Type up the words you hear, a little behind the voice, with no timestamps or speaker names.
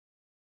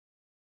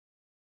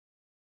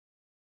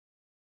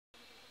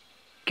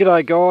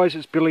G'day guys,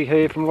 it's Billy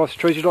here from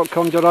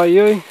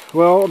losttreasure.com.au.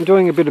 Well, I'm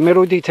doing a bit of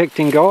metal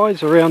detecting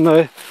guys around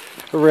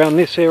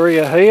this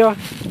area here,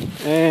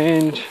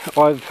 and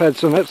I've had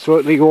some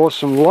absolutely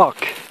awesome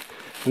luck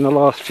in the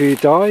last few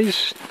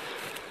days.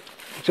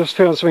 Just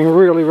found something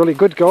really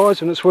good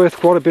guys, and it's worth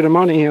quite a bit of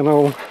money, and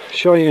I'll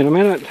show you in a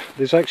minute.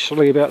 There's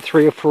actually about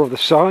 3 or 4 of the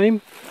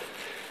same,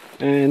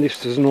 and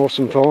this is an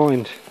awesome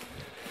find.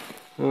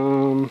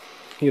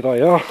 Here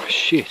they are.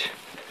 Shit,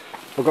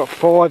 I've got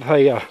 5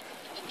 here.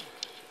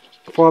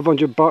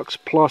 $500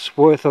 plus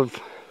worth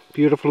of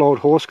beautiful old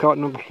Horsecart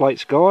number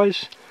plates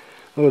guys.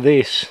 Look at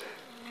this.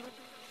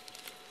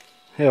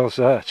 How's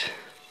that?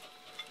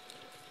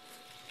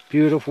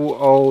 Beautiful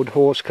old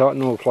Horsecart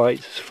number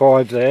plates.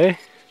 5 there.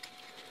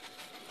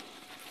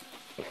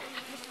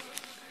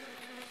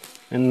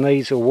 And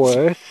these are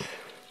worth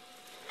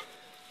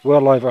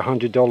well over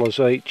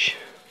 $100 each.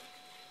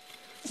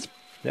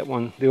 That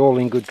one, they're all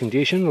in good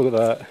condition. Look at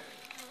that.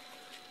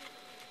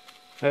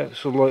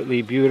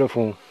 Absolutely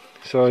beautiful.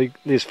 So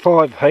there's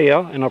 5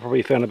 here, and I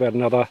probably found about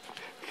another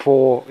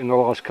 4 in the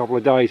last couple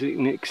of days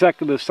in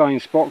exactly the same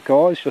spot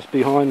guys, just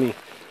behind me.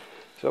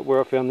 So where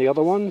I found the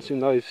other ones,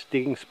 in those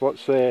digging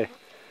spots there.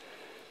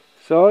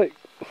 So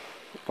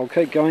I'll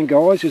keep going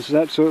guys. This is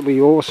absolutely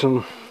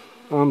awesome,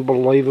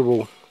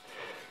 unbelievable.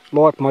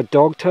 Like my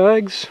dog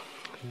tags,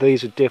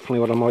 these are definitely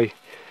one of my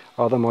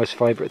other most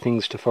favourite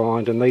things to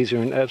find, and these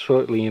are in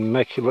absolutely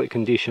immaculate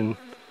condition.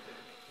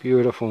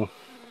 Beautiful.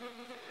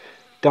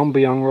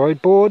 Dumbyung road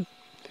board.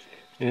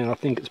 And I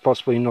think it's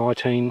possibly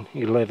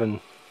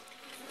 1911.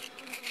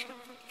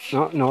 No,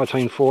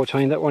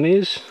 1914 that one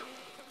is.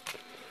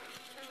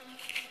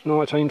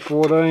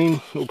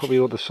 1914, all probably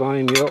all the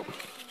same, yep.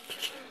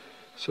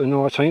 So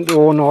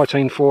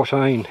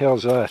 1914,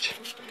 how's that?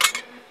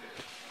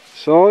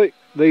 So,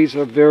 these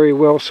are very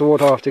well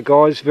sought after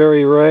guys,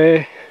 very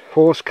rare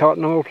Horsecart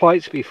number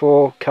plates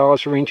before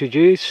cars were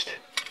introduced.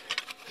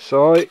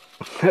 So,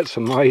 that's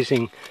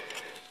amazing.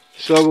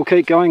 So we'll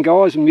keep going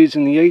guys. I'm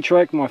using the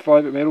e-trac, my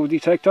favourite metal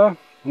detector.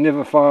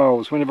 Never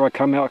fails. Whenever I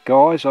come out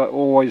guys, I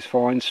always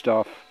find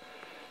stuff.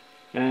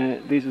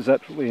 And this is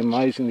absolutely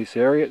amazing, this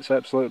area. It's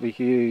absolutely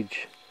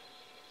huge.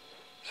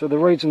 So the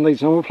reason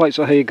these number plates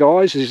are here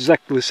guys is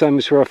exactly the same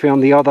as where I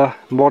found the other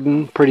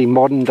pretty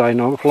modern day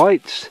number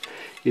plates.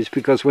 Is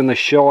because when the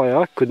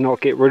Shire could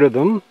not get rid of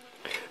them,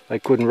 they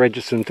couldn't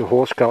register them to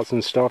horse carts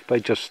and stuff, they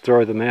just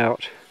throw them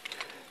out.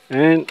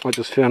 And I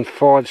just found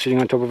 5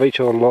 sitting on top of each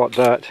other like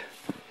that.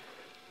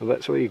 Well,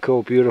 that's what you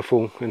call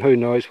beautiful, and who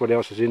knows what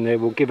else is in there.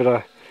 We'll give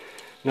it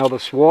another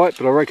swipe,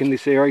 but I reckon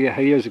this area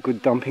here is a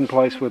good dumping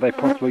place where they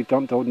possibly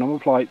dumped old number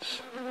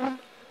plates.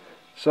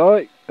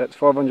 So that's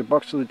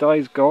 $500 for the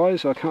days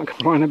guys, I can't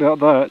complain about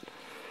that.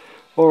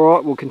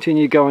 Alright, we'll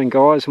continue going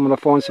guys, and when I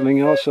find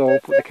something else I'll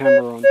put the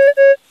camera on.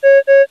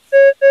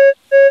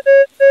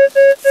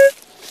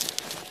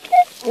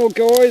 Well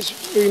guys,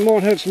 we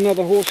might have some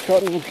other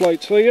Horsecart number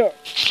plates here.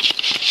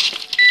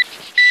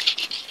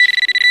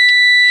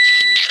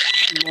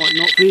 Might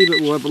not be, but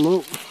we'll have a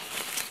look.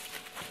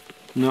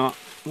 No,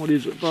 what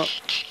is it? But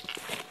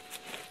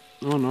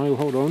oh no,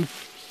 hold on.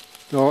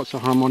 Oh, it's a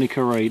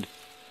harmonica reed.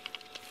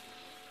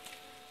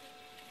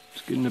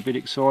 Just getting a bit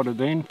excited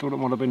then. Thought it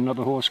might have been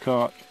another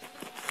Horsecart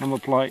number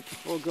plate.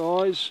 Well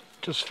guys,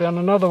 just found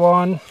another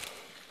one.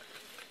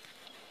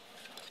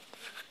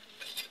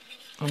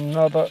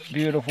 Another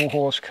beautiful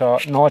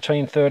Horsecart.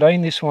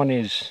 1913 this one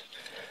is.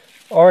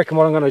 I reckon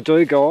what I'm going to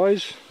do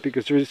guys,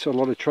 because there is a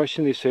lot of trash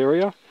in this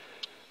area,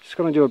 just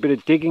going to do a bit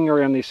of digging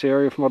around this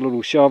area with my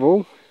little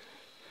shovel,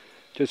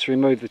 just to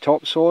remove the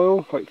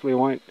topsoil. Hopefully I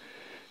won't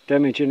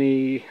damage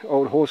any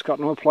old Horsecart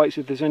number plates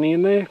if there's any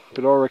in there,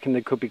 but I reckon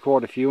there could be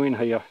quite a few in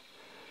here.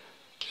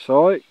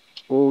 So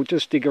we'll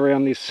just dig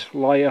around this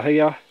layer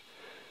here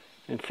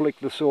and flick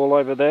the soil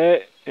over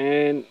there,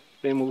 and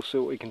then we'll see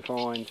what we can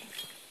find.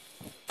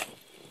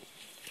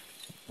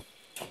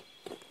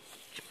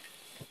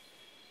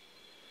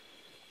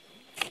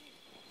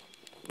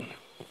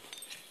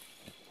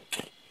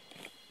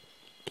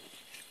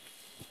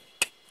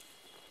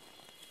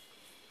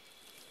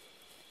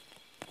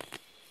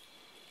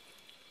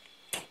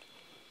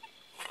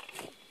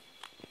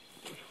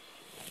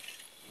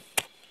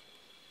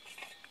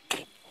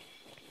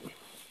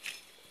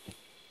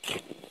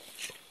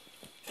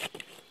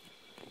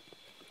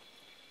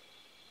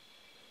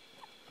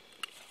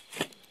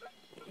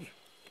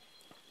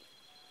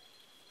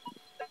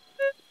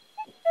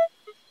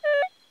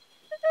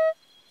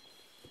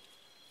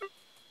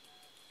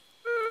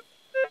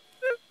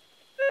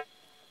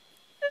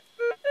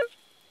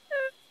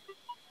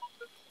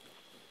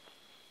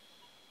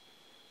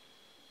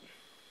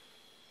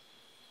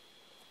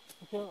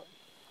 Look out.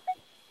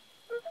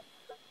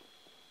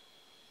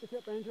 Look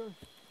out, Banjo.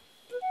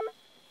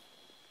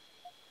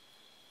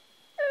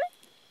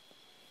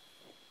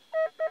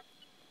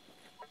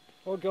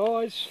 Well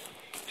guys,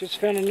 just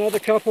found another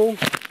couple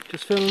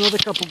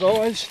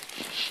guys.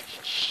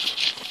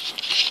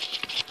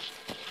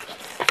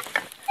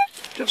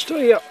 Just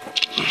here.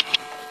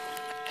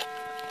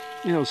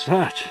 How's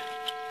that?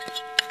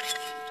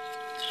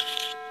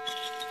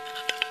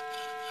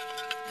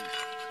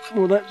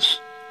 Well, that's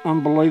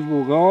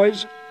unbelievable,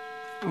 guys.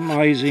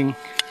 Amazing.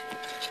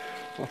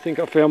 I think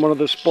I found one of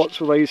the spots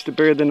where they used to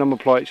bury the number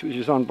plates, which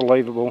is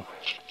unbelievable.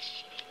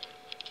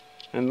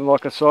 And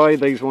like I say,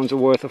 these ones are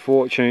worth a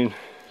fortune.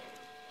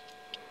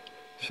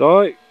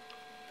 So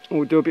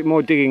we'll do a bit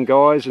more digging,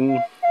 guys, and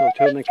I'll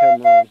turn the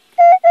camera on.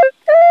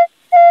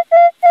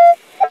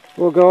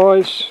 Well,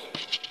 guys,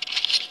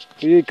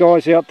 for you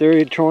guys out there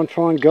who try and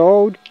find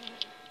gold,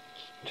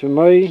 to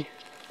me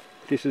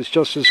this is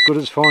just as good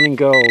as finding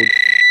gold.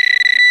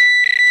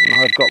 And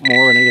I've got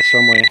more in here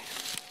somewhere.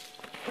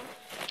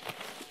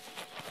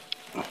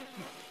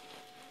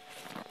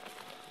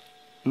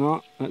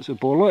 No, that's a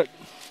bullet.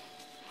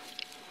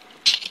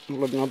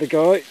 I'll have another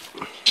go.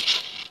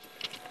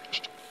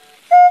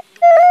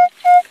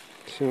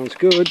 Sounds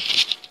good.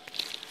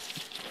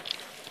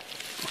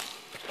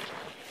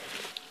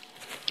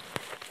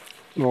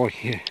 Oh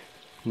yeah,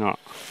 no.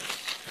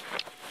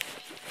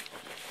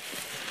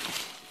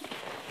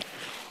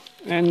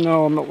 And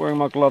no, I'm not wearing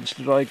my gloves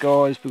today,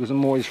 guys, because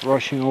I'm always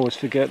rushing, I always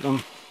forget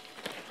them.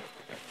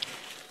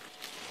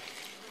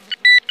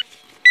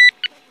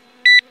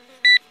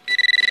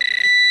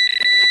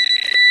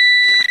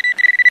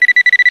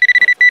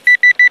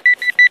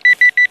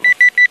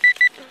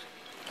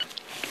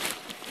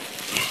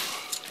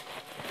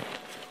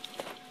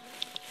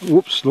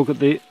 Whoops, look at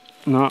that.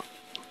 No,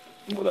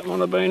 well, that might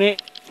have been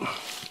it.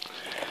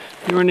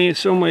 They're in here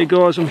somewhere,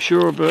 guys, I'm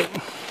sure, but...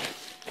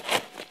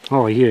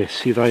 Oh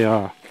yes, here they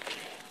are.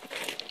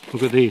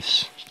 Look at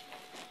this.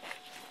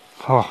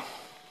 Oh.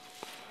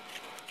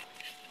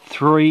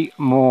 3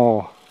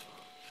 more.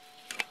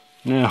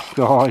 Now,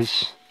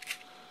 guys,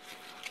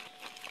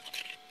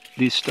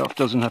 this stuff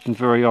doesn't happen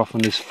very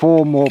often. There's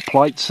 4 more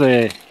plates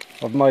there.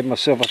 I've made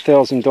myself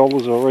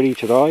 $1,000 already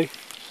today.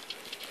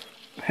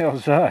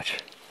 How's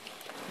that?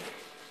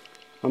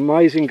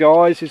 Amazing,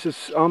 guys. This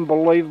is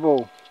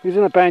unbelievable.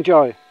 Isn't it,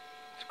 Banjo?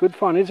 It's good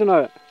fun, isn't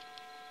it?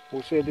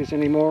 We'll see if there's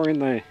any more in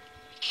there.